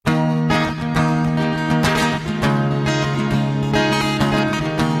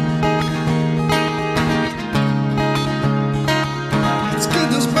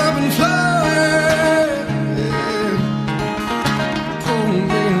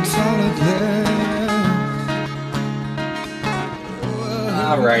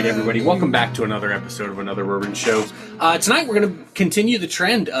All right, everybody. Welcome back to another episode of Another Bourbon Show. Tonight, we're going to continue the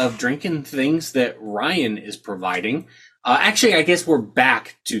trend of drinking things that Ryan is providing. Actually, I guess we're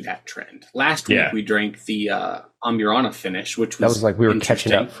back to that trend. Last week, we drank the Amburana finish, which was that was like we were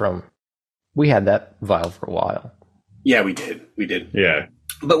catching up from. We had that vial for a while. Yeah, we did. We did. Yeah.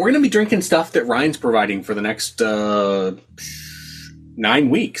 But we're going to be drinking stuff that Ryan's providing for the next 9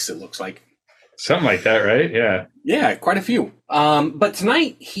 weeks, it looks like. Something like that, right? Yeah. Yeah, quite a few. But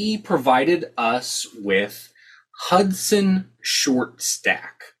tonight, he provided us with Hudson Short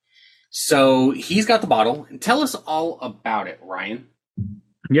Stack. So he's got the bottle. Tell us all about it, Ryan.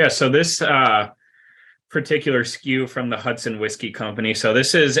 Yeah, so this particular SKU from the Hudson Whiskey Company. So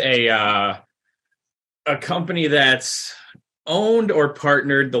this is a company that's owned or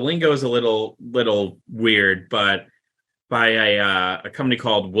partnered. The lingo is a little weird, but by a company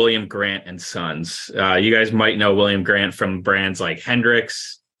called William Grant and Sons. You guys might know William Grant from brands like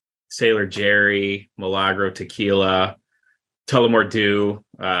Hendrick's, Sailor Jerry, Milagro Tequila, Tullamore Dew,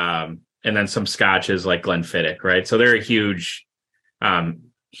 and then some scotches like Glenfiddich, right? So they're a huge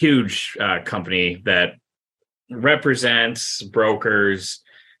company that represents brokers.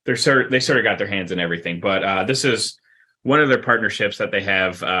 They sort of got their hands in everything. But this is one of their partnerships that they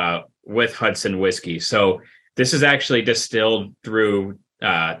have with Hudson Whiskey. So this is actually distilled through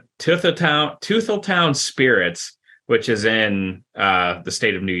Toothletown Spirits, which is in the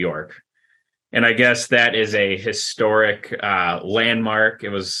state of New York. And I guess that is a historic landmark. It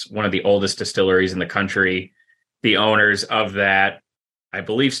was one of the oldest distilleries in the country. The owners of that, I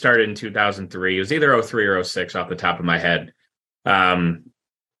believe, started in 2003. It was either 03 or 06 off the top of my head.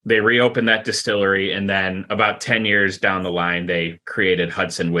 They reopened that distillery, and then about 10 years down the line, they created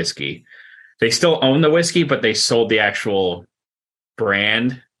Hudson Whiskey. They still own the whiskey, but they sold the actual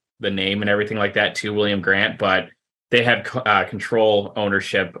brand, the name and everything like that to William Grant, but they have control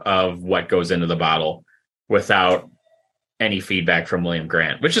ownership of what goes into the bottle without any feedback from William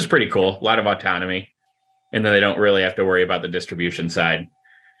Grant, which is pretty cool. A lot of autonomy. And then they don't really have to worry about the distribution side.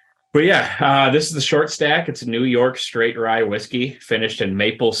 But yeah, this is the Short Stack. It's a New York straight rye whiskey finished in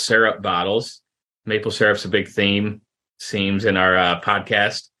maple syrup bottles. Maple syrup's a big theme, seems in our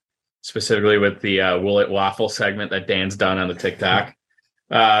podcast, specifically with the Will It Waffle segment that Dan's done on the TikTok.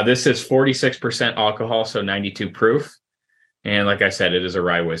 This is 46% alcohol, so 92 proof. And like I said, it is a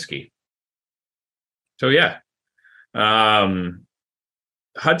rye whiskey. So yeah.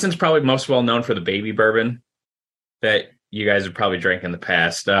 Hudson's probably most well known for the baby bourbon that you guys have probably drank in the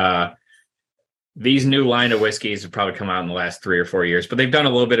past. These new line of whiskeys have probably come out in the last 3 or 4 years, but they've done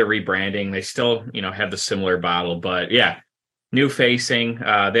a little bit of rebranding. They still, have the similar bottle, but yeah, new facing.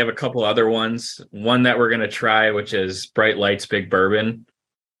 They have a couple other ones. One that we're going to try, which is Bright Lights Big Bourbon,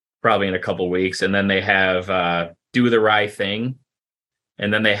 probably in a couple weeks. And then they have Do the Rye Thing.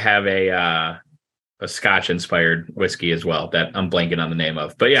 And then they have a Scotch inspired whiskey as well that I'm blanking on the name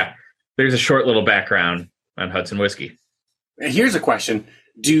of. But yeah, there's a short little background on Hudson Whiskey. Here's a question.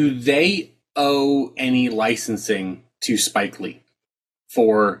 Do they owe any licensing to Spike Lee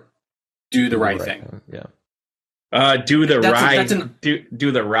for Do the Right Thing? Yeah. Do the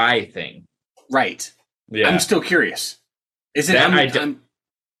rye thing. Right. Yeah. I'm still curious. Is it?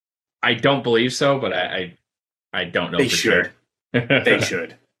 I don't believe so, but I don't know. They for should. Sure. They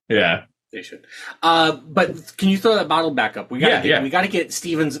should. Yeah. They should. But can you throw that bottle back up? We got to get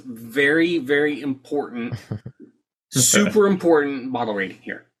Steven's very, very important, super important bottle rating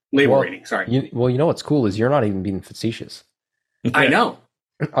here. Label rating. Sorry. You know what's cool is you're not even being facetious. I know.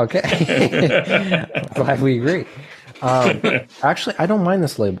 Okay. Glad we agree. Actually, I don't mind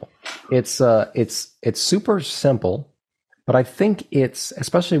this label. It's super simple, but I think it's,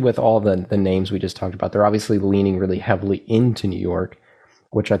 especially with all the names we just talked about, they're obviously leaning really heavily into New York,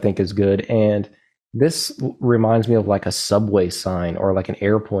 which I think is good. And this reminds me of like a subway sign or like an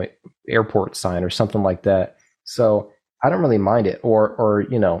airport sign or something like that. So I don't really mind it. Or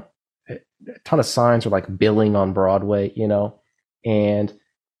a ton of signs are like billing on Broadway, and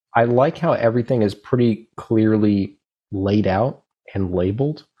I like how everything is pretty clearly laid out and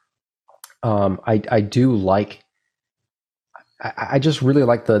labeled. I do like, I just really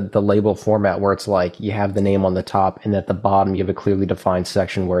like the label format where it's like you have the name on the top and at the bottom you have a clearly defined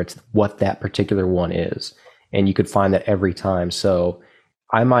section where it's what that particular one is. And you could find that every time. So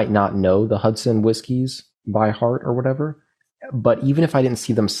I might not know the Hudson whiskeys by heart or whatever, but even if I didn't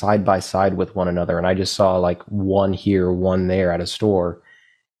see them side by side with one another and I just saw like one here, one there at a store,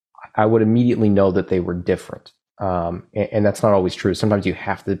 I would immediately know that they were different. And that's not always true. Sometimes you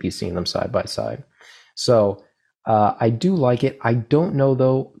have to be seeing them side by side. So I do like it. I don't know,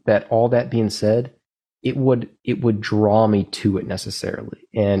 though, that all that being said, it would draw me to it necessarily.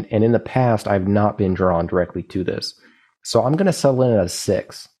 And in the past, I've not been drawn directly to this. So I'm going to settle in at a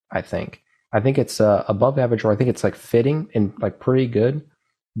 6, I think. I think it's above average, or I think it's like fitting and like pretty good,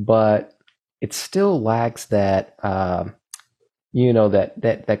 but it still lacks that, that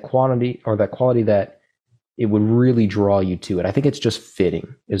quantity or that quality that it would really draw you to it. I think it's just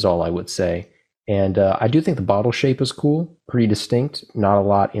fitting is all I would say. And I do think the bottle shape is cool, pretty distinct. Not a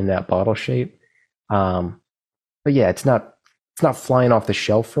lot in that bottle shape. But yeah, it's not flying off the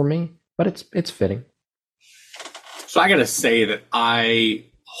shelf for me, but it's fitting. So I got to say that I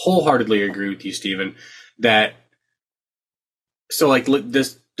wholeheartely agree with you, Stephen, that so like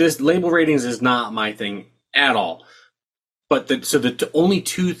this label ratings is not my thing at all. But the only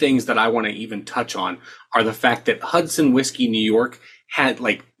two things that I want to even touch on are the fact that Hudson Whiskey New York had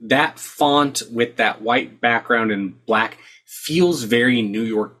like that font with that white background and black feels very New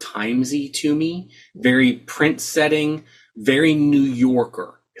York Timesy to me, very print setting, very New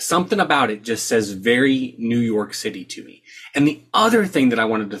Yorker. Something about it just says very New York City to me. And the other thing that I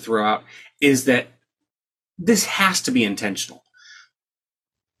wanted to throw out is that this has to be intentional.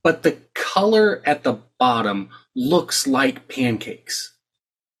 But the color at the bottom looks like pancakes.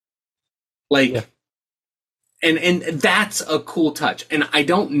 Like, yeah. And that's a cool touch. And I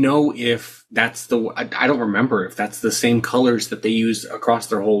don't know if that's I don't remember if that's the same colors that they use across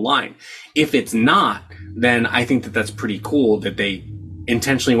their whole line. If it's not, then I think that that's pretty cool that they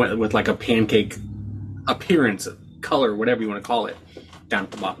intentionally went with like a pancake appearance, color, whatever you want to call it, down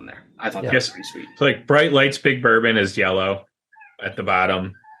at the bottom there. I thought that was pretty sweet. So like Bright Lights Big Bourbon is yellow at the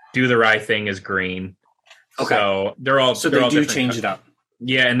bottom. Do the Rye Thing is green. Okay. So they're all they do change it up.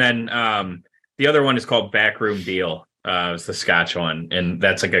 Yeah, and then the other one is called Backroom Deal. It's the Scotch one, and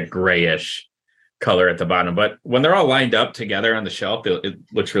that's like a grayish color at the bottom. But when they're all lined up together on the shelf, it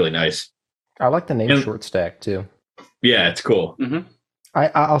looks really nice. I like the name Short Stack too. Yeah, it's cool. Mm-hmm.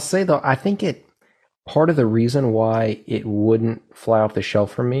 I'll say though, I think part of the reason why it wouldn't fly off the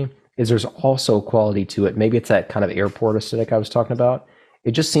shelf for me is there's also quality to it. Maybe it's that kind of airport aesthetic I was talking about.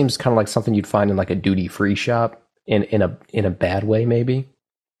 It just seems kind of like something you'd find in like a duty-free shop in a bad way, maybe.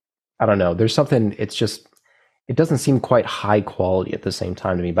 I don't know. There's something, it doesn't seem quite high quality at the same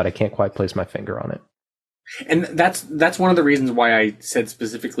time to me, but I can't quite place my finger on it. And that's one of the reasons why I said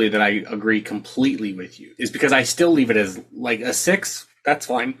specifically that I agree completely with you, is because I still leave it as like a 6. That's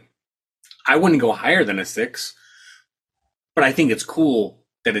fine. I wouldn't go higher than a 6, but I think it's cool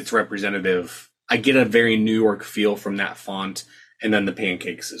that it's representative. I get a very New York feel from that font, and then the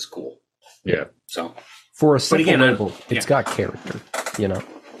pancakes is cool. Yeah. So for a simple label, it's got character, you know?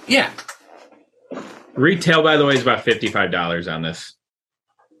 Yeah. Retail, by the way, is about $55 on this.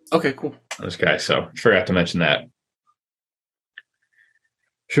 Okay, cool. On this guy, so forgot to mention that.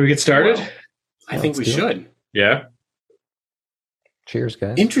 Should we get started? Well, I think we should. Yeah. Cheers,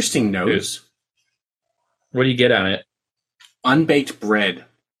 guys. Interesting nose. What do you get on it? Unbaked bread.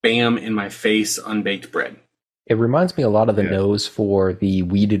 Bam, in my face, unbaked bread. It reminds me a lot of the nose for the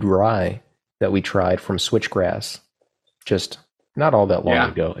weeded rye that we tried from Switchgrass. Just not all that long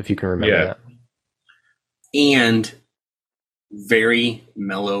ago, if you can remember that. And very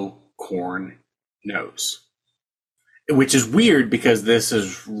mellow corn nose. Which is weird because this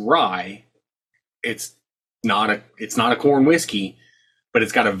is rye. It's not a corn whiskey, but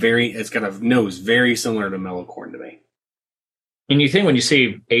it's got a nose very similar to mellow corn to me. And you think when you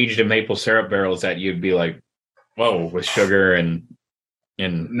see aged in maple syrup barrels that you'd be like, whoa, with sugar and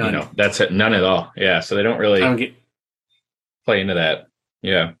none. You know, that's it. None at all. Yeah. So they don't really play into that.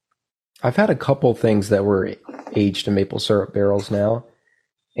 Yeah. I've had a couple things that were aged in maple syrup barrels now,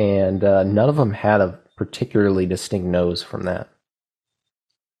 and none of them had a particularly distinct nose from that.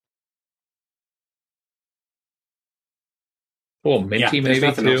 Well, minty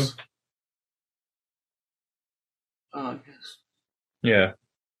maybe too. Else. Oh, yes. Yeah.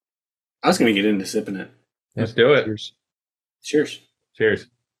 I was going to get into sipping it. Let's do it. Cheers. Cheers. Cheers.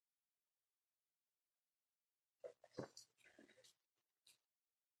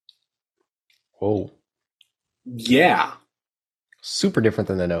 Oh. Yeah. Super different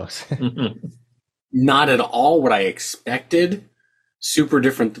than the nose. Not at all what I expected. Super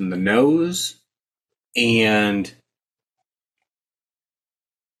different than the nose. And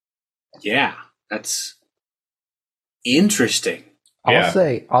yeah, that's interesting.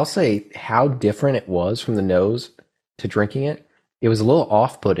 I'll say how different it was from the nose to drinking it. It was a little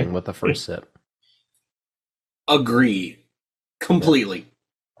off-putting with the first sip. Agree. Completely.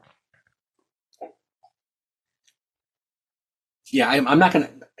 Yeah, I'm not going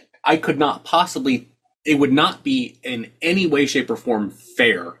to... I could not possibly... It would not be in any way, shape, or form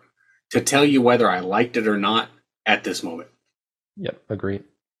fair to tell you whether I liked it or not at this moment. Yep, agreed.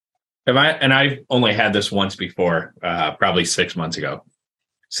 I've only had this once before, probably 6 months ago,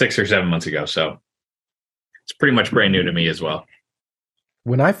 6 or 7 months ago. So it's pretty much brand new to me as well.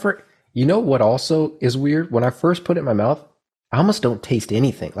 When I first, you know what also is weird? When I first put it in my mouth, I almost don't taste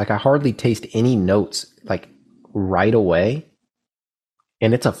anything. Like I hardly taste any notes like right away.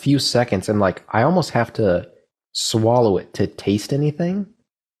 And it's a few seconds and like I almost have to swallow it to taste anything,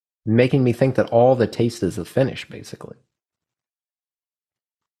 making me think that all the taste is the finish, basically.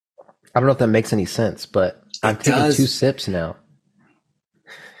 I don't know if that makes any sense, but I'm taking 2 sips now.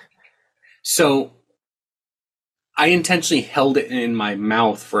 So I intentionally held it in my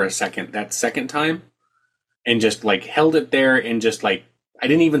mouth for a second, that second time, and just like held it there and just like, I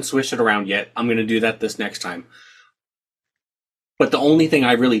didn't even swish it around yet. I'm going to do that this next time. But the only thing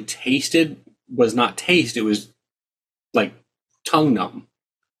I really tasted was not taste. It was like tongue numb.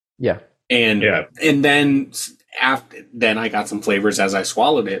 Yeah. And then then I got some flavors as I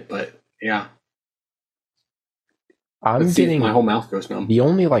swallowed it, but yeah. I'm getting my whole mouth goes numb. The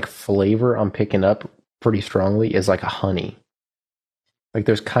only like flavor I'm picking up pretty strongly is like a honey. Like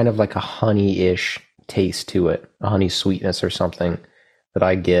there's kind of like a honey-ish taste to it, a honey sweetness or something that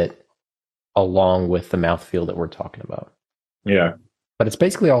I get along with the mouthfeel that we're talking about. Yeah. But it's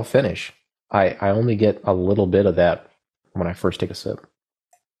basically all finish. I only get a little bit of that when I first take a sip.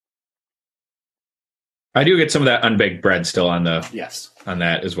 I do get some of that unbaked bread still on the on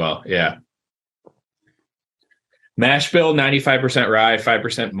that as well. Yeah. Mash bill, 95% rye,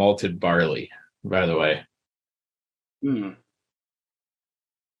 5% malted barley, by the way. Mm.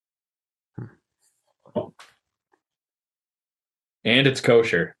 And it's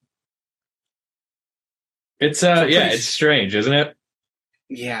kosher. It's it's strange, isn't it?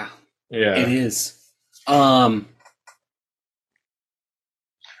 Yeah. Yeah. It is.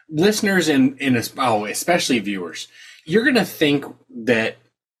 Listeners and especially viewers, you're going to think that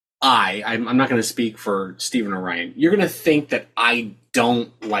I'm not going to speak for Stephen or Ryan. You're going to think that I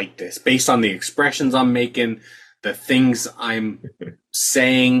don't like this based on the expressions I'm making, the things I'm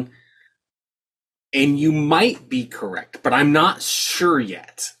saying. And you might be correct, but I'm not sure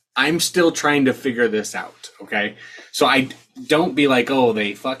yet. I'm still trying to figure this out, okay? So I don't be like, oh,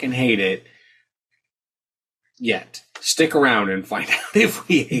 they fucking hate it yet. Stick around and find out if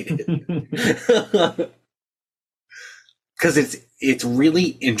we hate it. Because it's really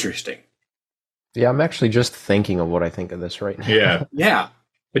interesting. Yeah, I'm actually just thinking of what I think of this right now. Yeah. Yeah.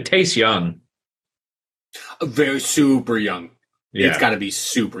 It tastes young. Very super young. Yeah. It's got to be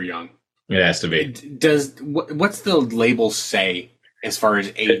super young. It has to be. What's the label say as far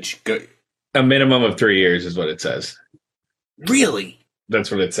as age go? A minimum of 3 years is what it says. Really?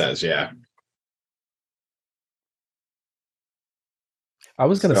 That's what it says, yeah. I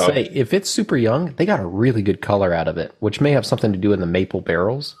was going to say, if it's super young, they got a really good color out of it, which may have something to do with the maple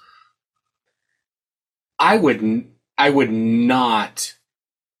barrels. I would not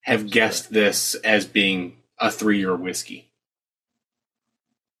have guessed this as being a 3-year whiskey.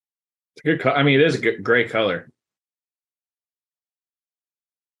 It's a good. I mean, it is a great color.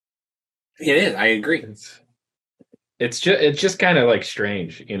 It is. I agree. It's just kind of like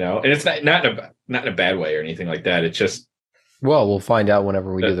strange, you know, and it's not in a bad way or anything like that. It's just. Well, we'll find out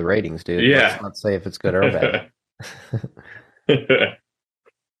whenever we do the ratings, dude. Yeah. Let's not say if it's good or bad.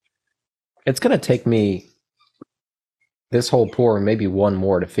 It's going to take me this whole pour and maybe one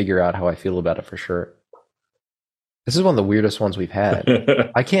more to figure out how I feel about it for sure. This is one of the weirdest ones we've had.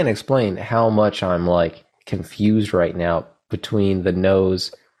 I can't explain how much I'm like confused right now between the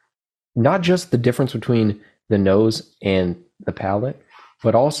nose, not just the difference between the nose and the palate,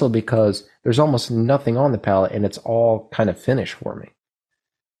 but also because there's almost nothing on the palate and it's all kind of finished for me.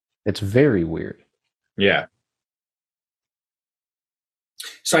 It's very weird. Yeah.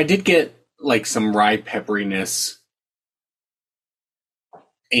 So I did get like some rye pepperiness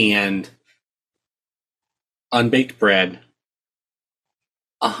and unbaked bread,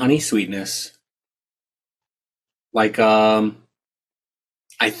 a honey sweetness. Like, I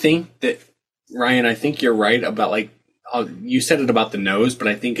think that, Ryan, I think you're right about like, you said it about the nose, but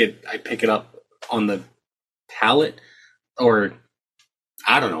I think I pick it up on the palate, or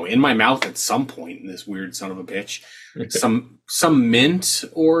I don't know, in my mouth at some point in this weird son of a bitch. Some mint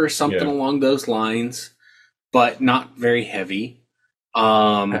or something along those lines, but not very heavy.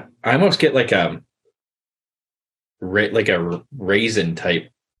 I almost get like a raisin type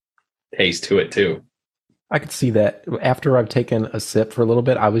taste to it too. I could see that. After I've taken a sip for a little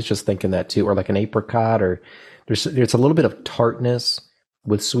bit, I was just thinking that too, or like an apricot, or there's a little bit of tartness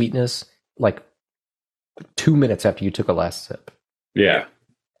with sweetness, like 2 minutes after you took a last sip. Yeah.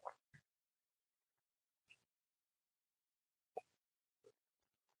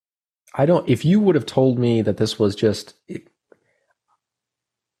 I don't. If you would have told me that this was just,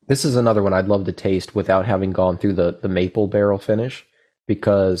 this is another one I'd love to taste without having gone through the maple barrel finish,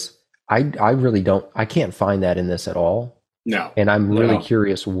 because I really don't. I can't find that in this at all. No. And I'm really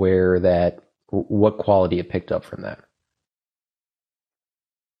curious what quality it picked up from that.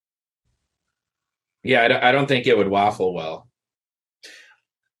 Yeah, I don't think it would waffle well.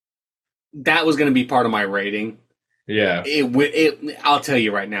 That was going to be part of my rating. Yeah. I'll tell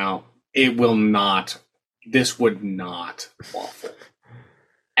you right now, it will not. This would not waffle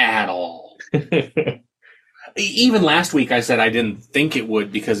at all. Even last week, I said I didn't think it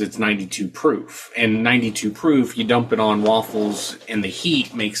would because it's 92 proof, and 92 proof, you dump it on waffles, and the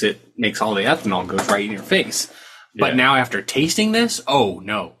heat makes all the ethanol goes right in your face. But now, after tasting this, oh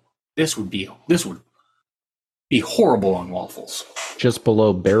no, this would be horrible on waffles. Just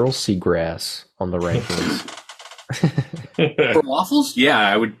below barrel seagrass on the rankings. For waffles, yeah,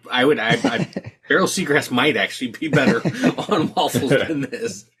 I would. Barrel seagrass might actually be better on waffles than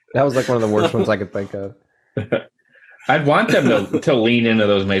this. That was like one of the worst ones I could think of. I'd want them to lean into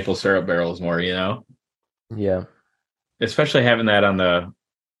those maple syrup barrels more, you know? Yeah. Especially having that on the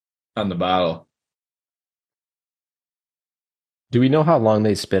bottle. Do we know how long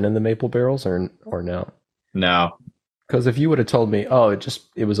they spin in the maple barrels or no? No. Because if you would have told me, oh,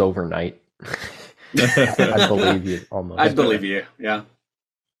 it was overnight, I'd believe you almost. I'd believe you, yeah.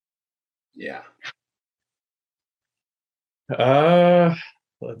 Yeah.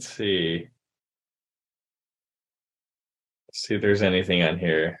 Let's see. See if there's anything on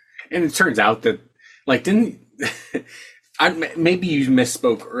here. And it turns out that, like, maybe you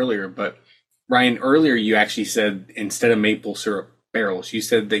misspoke earlier, but Ryan, earlier you actually said instead of maple syrup barrels, you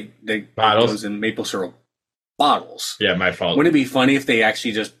said they bottles those in maple syrup bottles. Yeah, my fault. Wouldn't it be funny if they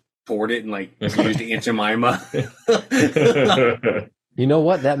actually just poured it and like used Aunt Jemima? You know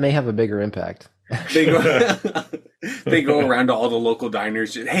what? That may have a bigger impact. They go around to all the local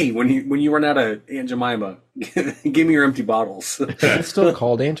diners. Hey, when you run out of Aunt Jemima, give me your empty bottles. Is it still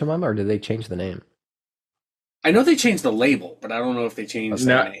called Aunt Jemima, or did they change the name? I know they changed the label, but I don't know if they changed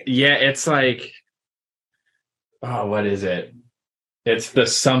the name. Yeah, it's like, what is it? It's the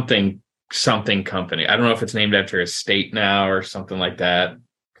something company. I don't know if it's named after a state now or something like that.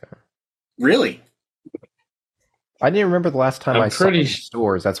 Really? I didn't remember the last time I saw it in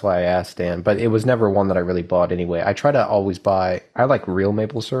stores. That's why I asked Dan. But it was never one that I really bought anyway. I try to always buy. I like real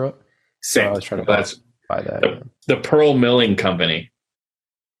maple syrup. Same. So I was trying to buy that. The Pearl Milling Company.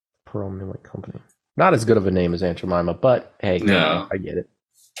 Pearl Milling Company. Not as good of a name as Aunt Jemima, but hey, no. I get it.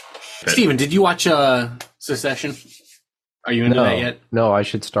 Steven, did you watch Succession? Are you into that yet? No, I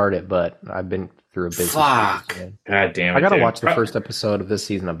should start it, but I've been through a busy Fuck. season. God damn it. I got to watch the first episode of this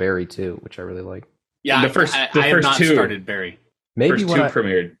season of Barry too, which I really like. Yeah, the first I have not two started Barry. Maybe first two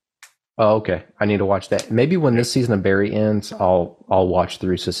premiered. Oh, okay. I need to watch that. Maybe when this season of Barry ends, I'll watch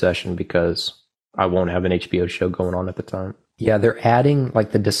through Succession because I won't have an HBO show going on at the time. Yeah, they're adding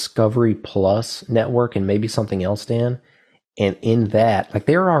like the Discovery Plus network and maybe something else, Dan. And in that, like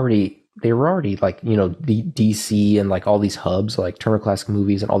they were already like, you know, the DC and like all these hubs, like Turner Classic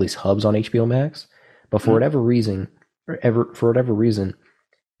Movies and all these hubs on HBO Max. But for whatever reason,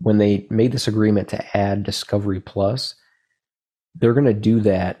 when they made this agreement to add Discovery Plus, they're going to do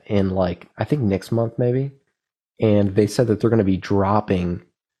that in like, I think next month maybe. And they said that they're going to be dropping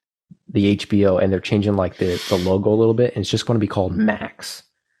the HBO and they're changing like the logo a little bit. And it's just going to be called Max,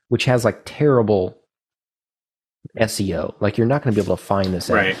 which has like terrible SEO. Like you're not going to be able to find this.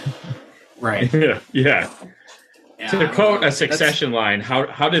 Right. Right. Yeah. To quote a Succession line,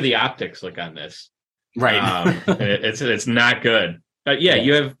 how do the optics look on this? Right. It's not good.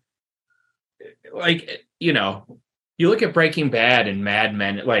 You have, like, you know, you look at Breaking Bad and Mad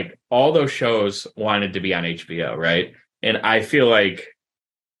Men, like all those shows wanted to be on HBO, right? And I feel like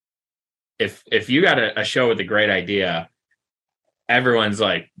if you got a show with a great idea, everyone's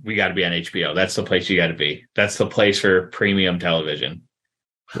like, we got to be on HBO. That's the place you got to be. That's the place for premium television.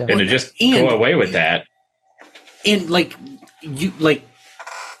 Yeah. And to just go away with that. And like, I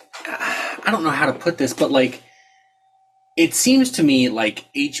don't know how to put this, but like, it seems to me like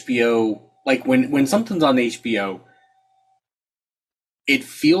HBO, like when something's on HBO, it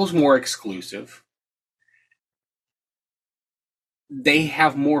feels more exclusive. They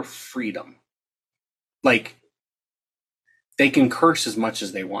have more freedom. Like, they can curse as much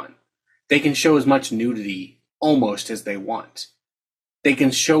as they want. They can show as much nudity almost as they want. They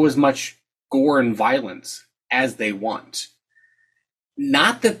can show as much gore and violence as they want.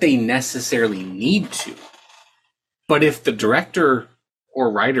 Not that they necessarily need to, but if the director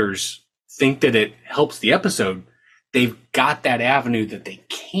or writers think that it helps the episode, they've got that avenue that they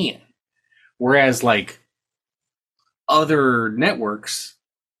can. Whereas like other networks,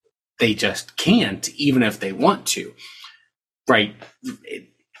 they just can't, even if they want to. Right?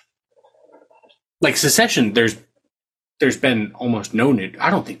 Like Succession, there's been almost no nudity. I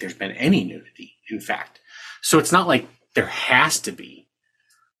don't think there's been any nudity, in fact. So it's not like there has to be.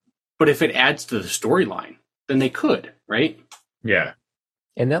 But if it adds to the storyline, then they could, right? Yeah.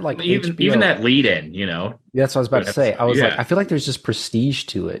 And that, like, even that lead in, you know. That's what I was about to say. I was like, I feel like there's just prestige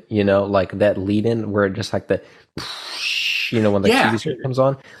to it, you know, like that lead in where it just like the, you know, when the TV show comes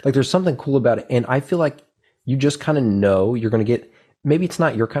on, like there's something cool about it. And I feel like you just kind of know you're going to get, maybe it's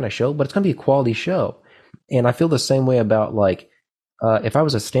not your kind of show, but it's going to be a quality show. And I feel the same way about like, if I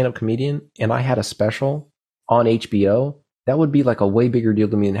was a stand-up comedian and I had a special on HBO, that would be like a way bigger deal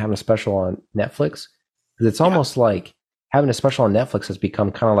to me than having a special on Netflix. Because it's almost like having a special on Netflix has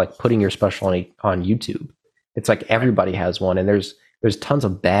become kind of like putting your special on YouTube. It's like everybody has one, and there's tons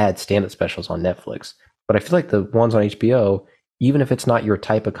of bad stand-up specials on Netflix. But I feel like the ones on HBO, even if it's not your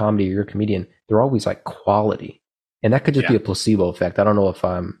type of comedy or your comedian, they're always like quality. And that could just be a placebo effect. I don't know if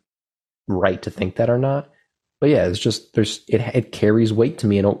I'm right to think that or not. But yeah, it's just it carries weight to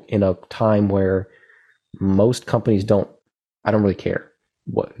me in a time where most companies don't. I don't really care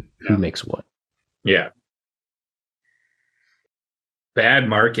who makes what. Yeah. Bad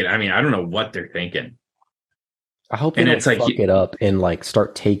market. I mean, I don't know what they're thinking. I hope they don't fuck it up and like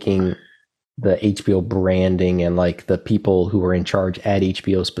start taking the HBO branding and like the people who are in charge at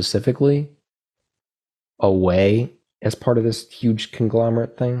HBO specifically away as part of this huge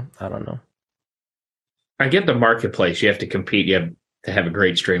conglomerate thing. I don't know. I get the marketplace. You have to compete. You have to have a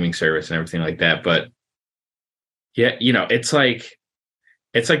great streaming service and everything like that. But yeah, you know, it's like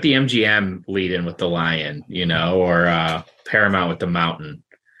the MGM lead in with the Lion, you know, or Paramount with the Mountain.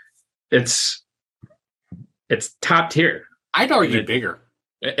 It's top tier. I'd argue bigger.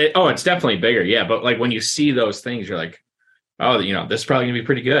 It's definitely bigger. Yeah. But like when you see those things, you're like, oh, you know, this is probably gonna be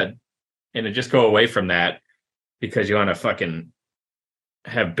pretty good. And to just go away from that because you want to fucking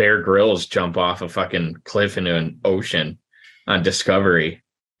have Bear Grylls jump off a fucking cliff into an ocean on Discovery.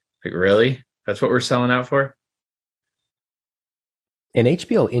 Like, really? That's what we're selling out for? And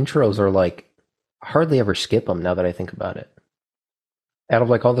HBO intros are like, I hardly ever skip them now that I think about it. Out of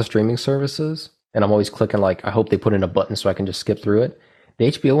like all the streaming services, and I'm always clicking like, I hope they put in a button so I can just skip through it. The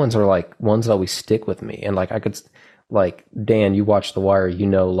HBO ones are like ones that always stick with me. And like I could, like, Dan, you watch The Wire, you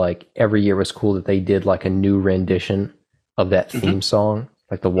know, like every year was cool that they did like a new rendition of that theme song,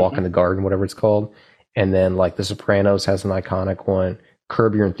 like the Walk in the Garden, whatever it's called. And then like The Sopranos has an iconic one.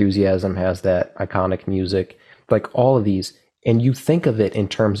 Curb Your Enthusiasm has that iconic music. Like all of these. And you think of it in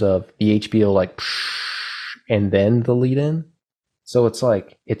terms of the HBO, like, and then the lead in. So it's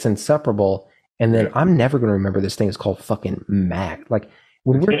like, it's inseparable. And then I'm never going to remember this thing is called fucking Mac. Like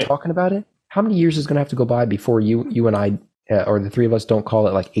when we're talking about it, how many years is going to have to go by before you and I, or the three of us don't call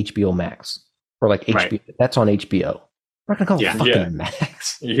it like HBO Max or like HBO. That's on HBO. We're not going to call it fucking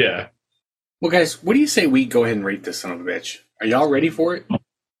Max. Yeah. Well, guys, what do you say we go ahead and rate this son of a bitch? Are y'all ready for it?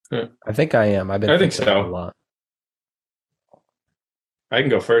 I think I am. I think so. A lot. I can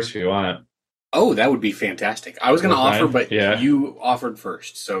go first if you want. Oh, that would be fantastic. I was going to offer, but you offered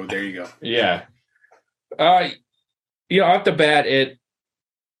first, so there you go. Yeah. You know, off the bat,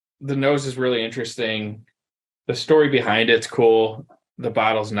 the nose is really interesting. The story behind it's cool. The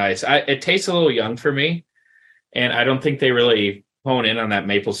bottle's nice. It tastes a little young for me, and I don't think they really hone in on that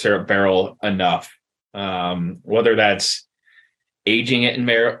maple syrup barrel enough. Whether that's aging it in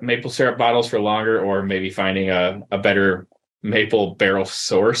maple syrup bottles for longer, or maybe finding a better maple barrel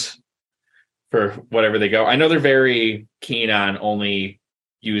source for whatever they go. I know they're very keen on only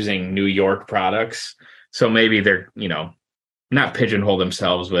using New York products, so maybe they're, you know, not pigeonhole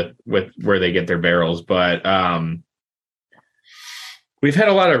themselves with where they get their barrels. But we've had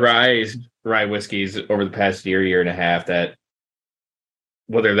a lot of rye whiskeys over the past year and a half that,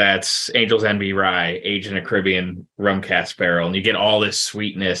 whether that's Angel's Envy rye aged in a Caribbean rum cask barrel, and you get all this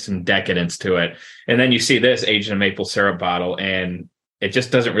sweetness and decadence to it. And then you see this aged in a maple syrup bottle, and it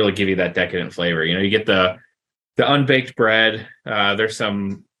just doesn't really give you that decadent flavor. You know, you get the unbaked bread. There's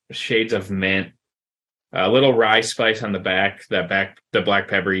some shades of mint, a little rye spice on the back, the black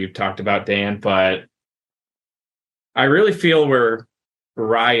pepper you talked about, Dan. But I really feel where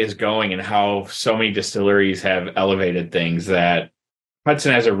rye is going and how so many distilleries have elevated things, that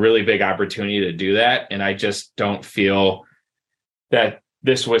Hudson has a really big opportunity to do that. And I just don't feel that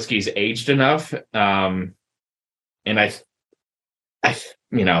this whiskey's aged enough. And I,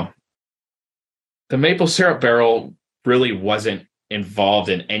 you know, the maple syrup barrel really wasn't involved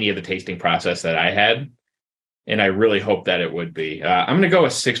in any of the tasting process that I had. and I really hope that it would be. I'm going to go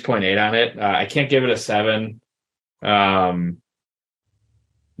with 6.8 on it. I can't give it a 7.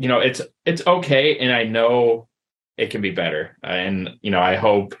 It's okay, and I know it can be better. And I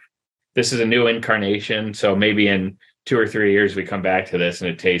hope this is a new incarnation. So maybe in 2 or 3 years we come back to this and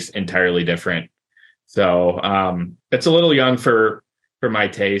it tastes entirely different. So it's a little young for my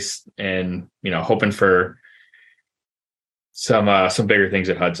taste, and hoping for some bigger things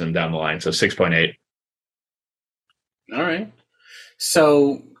at Hudson down the line. So 6.8. All right.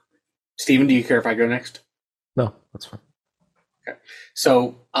 So, Steven, do you care if I go next? No, that's fine. Okay.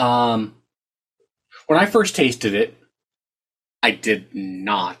 So, when I first tasted it, I did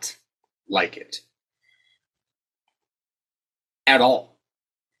not like it at all.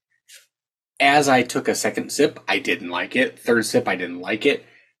 As I took a second sip, I didn't like it. Third sip, I didn't like it.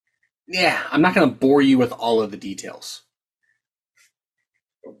 Yeah, I'm not going to bore you with all of the details.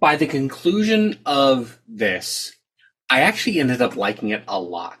 By the conclusion of this, I actually ended up liking it a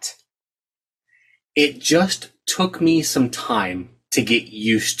lot. It just took me some time to get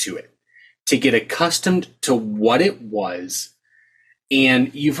used to it, to get accustomed to what it was.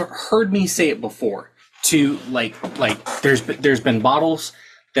 And you've heard me say it before, to like there's been bottles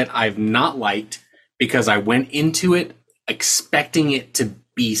that I've not liked because I went into it expecting it to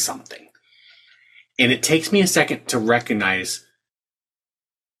be something. And it takes me a second to recognize,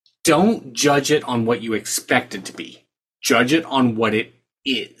 don't judge it on what you expect it to be. Judge it on what it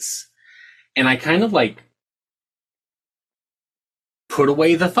is. And I kind of put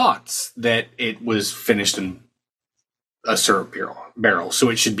away the thoughts that it was finished in a syrup barrel, so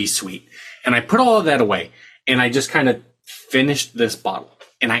it should be sweet. And I put all of that away, and I just kind of finished this bottle.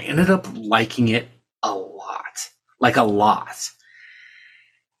 And I ended up liking it a lot. Like a lot.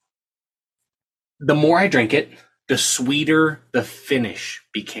 The more I drank it, the sweeter the finish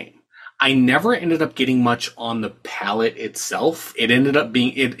became. I never ended up getting much on the palate itself. It ended up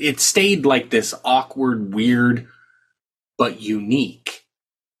being, it stayed like this awkward, weird, but unique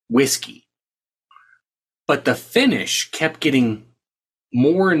whiskey. But the finish kept getting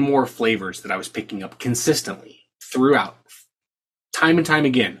more and more flavors that I was picking up consistently throughout. Time and time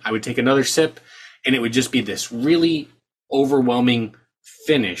again, I would take another sip and it would just be this really overwhelming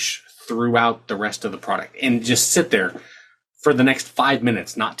finish throughout the rest of the product, and just sit there for the next 5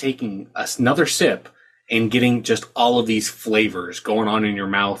 minutes, not taking another sip and getting just all of these flavors going on in your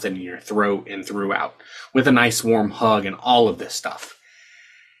mouth and in your throat and throughout, with a nice warm hug and all of this stuff.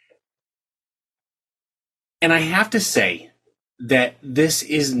 And I have to say that this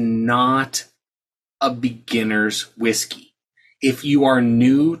is not a beginner's whiskey. If you are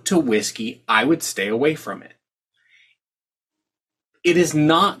new to whiskey, I would stay away from it. It is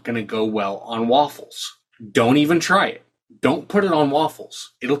not going to go well on waffles. Don't even try it. Don't put it on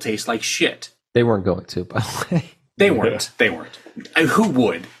waffles. It'll taste like shit. They weren't going to, by the way. They weren't. They weren't. Who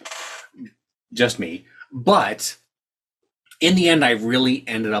would? Just me. But in the end, I really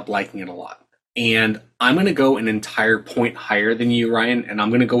ended up liking it a lot. And I'm going to go an entire point higher than you, Ryan, and I'm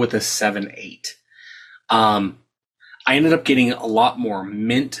going to go with a 7.8. I ended up getting a lot more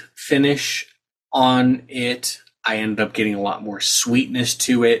mint finish on it. I ended up getting a lot more sweetness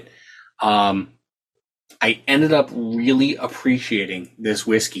to it. I ended up really appreciating this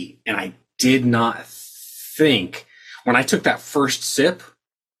whiskey, and I did not think, when I took that first sip,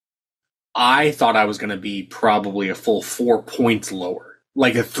 I thought I was going to be probably a full 4 points lower,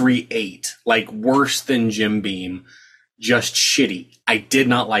 like a 3.8, like worse than Jim Beam, just shitty. I did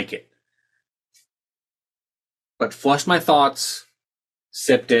not like it. But flushed my thoughts,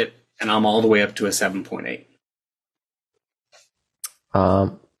 sipped it, and I'm all the way up to a 7.8.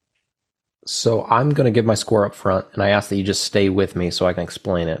 So I'm going to give my score up front, and I ask that you just stay with me so I can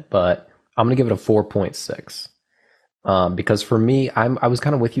explain it. But I'm going to give it a 4.6 because for me, I was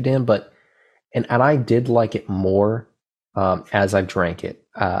kind of with you, Dan, but and I did like it more as I drank it.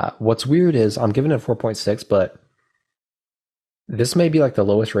 What's weird is I'm giving it a 4.6, but this may be like the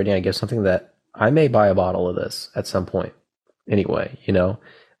lowest rating I give something that I may buy a bottle of this at some point. Anyway,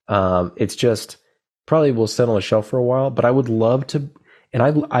 it's just probably will sit on the shelf for a while, but I would love to.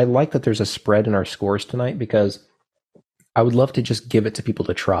 And I like that there's a spread in our scores tonight, because I would love to just give it to people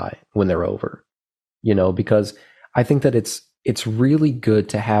to try when they're over, because I think that it's really good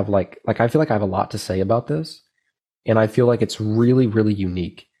to have like I feel like I have a lot to say about this, and I feel like it's really, really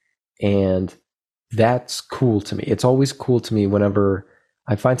unique, and that's cool to me. It's always cool to me whenever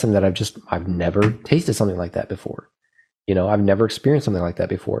I find something that I've never tasted something like that before. I've never experienced something like that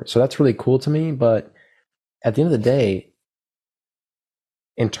before. So that's really cool to me. But at the end of the day,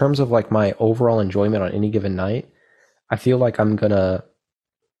 in terms of like my overall enjoyment on any given night, I feel like I'm gonna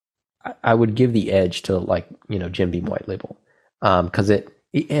I would give the edge to like, Jim Beam White Label. Cause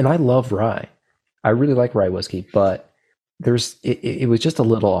and I love rye. I really like rye whiskey, but it was just a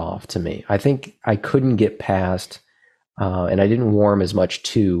little off to me. I think I couldn't get past, and I didn't warm as much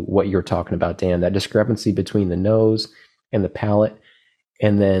to what you're talking about, Dan, that discrepancy between the nose and the palate.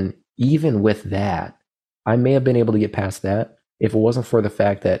 And then even with that, I may have been able to get past that if it wasn't for the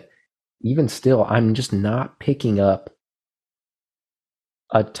fact that even still, I'm just not picking up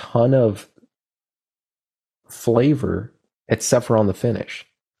a ton of flavor except for on the finish.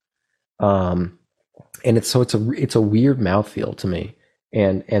 And it's a weird mouthfeel to me,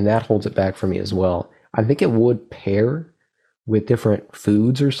 and that holds it back for me as well. I think it would pair with different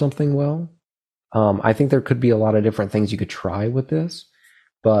foods or something well. I think there could be a lot of different things you could try with this,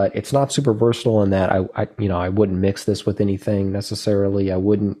 but it's not super versatile in that I wouldn't mix this with anything necessarily.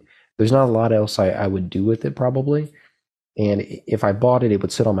 There's not a lot else I would do with it probably. And if I bought it, it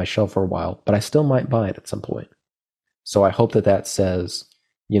would sit on my shelf for a while, but I still might buy it at some point. So I hope that says,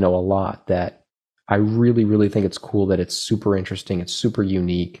 a lot, that I really, really think it's cool, that it's super interesting. It's super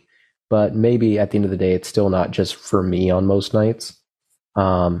unique, but maybe at the end of the day, it's still not just for me on most nights.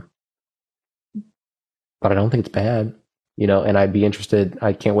 But I don't think it's bad, and I'd be interested.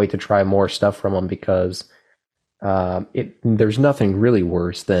 I can't wait to try more stuff from them because there's nothing really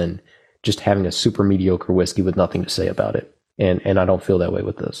worse than just having a super mediocre whiskey with nothing to say about it. And I don't feel that way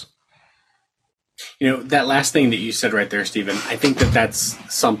with this. That last thing that you said right there, Stephen, I think that's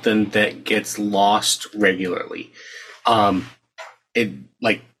something that gets lost regularly.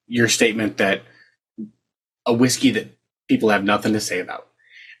 Like your statement that a whiskey that people have nothing to say about.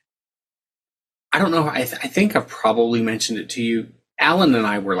 I don't know. I think I've probably mentioned it to you. Alan and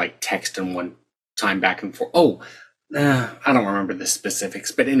I were like texting one time back and forth. I don't remember the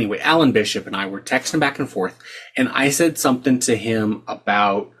specifics, but anyway, Alan Bishop and I were texting back and forth, and I said something to him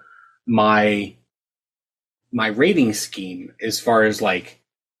about my rating scheme as far as like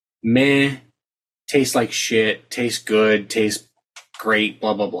meh, tastes like shit, tastes good, tastes great,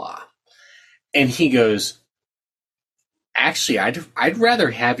 blah blah blah. And he goes, actually, I'd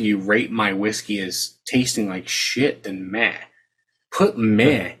rather have you rate my whiskey as tasting like shit than meh. Put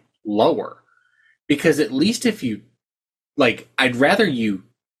meh lower, because at least if you I'd rather you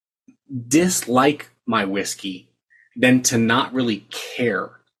dislike my whiskey than to not really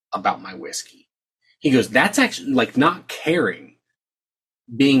care about my whiskey. He goes, that's actually like not caring,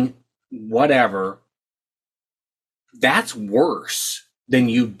 being whatever. That's worse than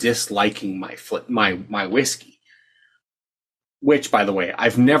you disliking my whiskey. Which, by the way,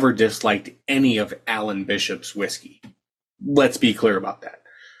 I've never disliked any of Alan Bishop's whiskey. Let's be clear about that.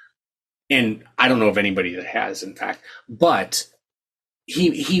 And I don't know of anybody that has, in fact. But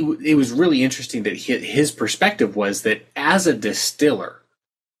it was really interesting that his perspective was that as a distiller,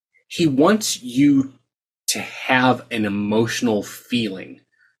 he wants you to have an emotional feeling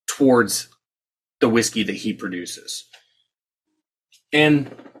towards the whiskey that he produces.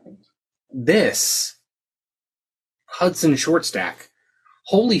 And this Hudson Short Stack,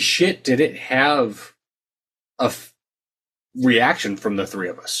 holy shit, did it have a reaction from the three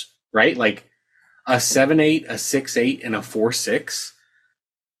of us, right? Like a 7.8, a 6.8, and a 4.6.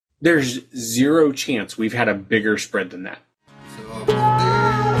 There's zero chance we've had a bigger spread than that.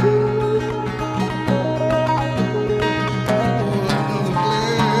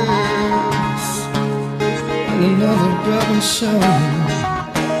 Another brother showing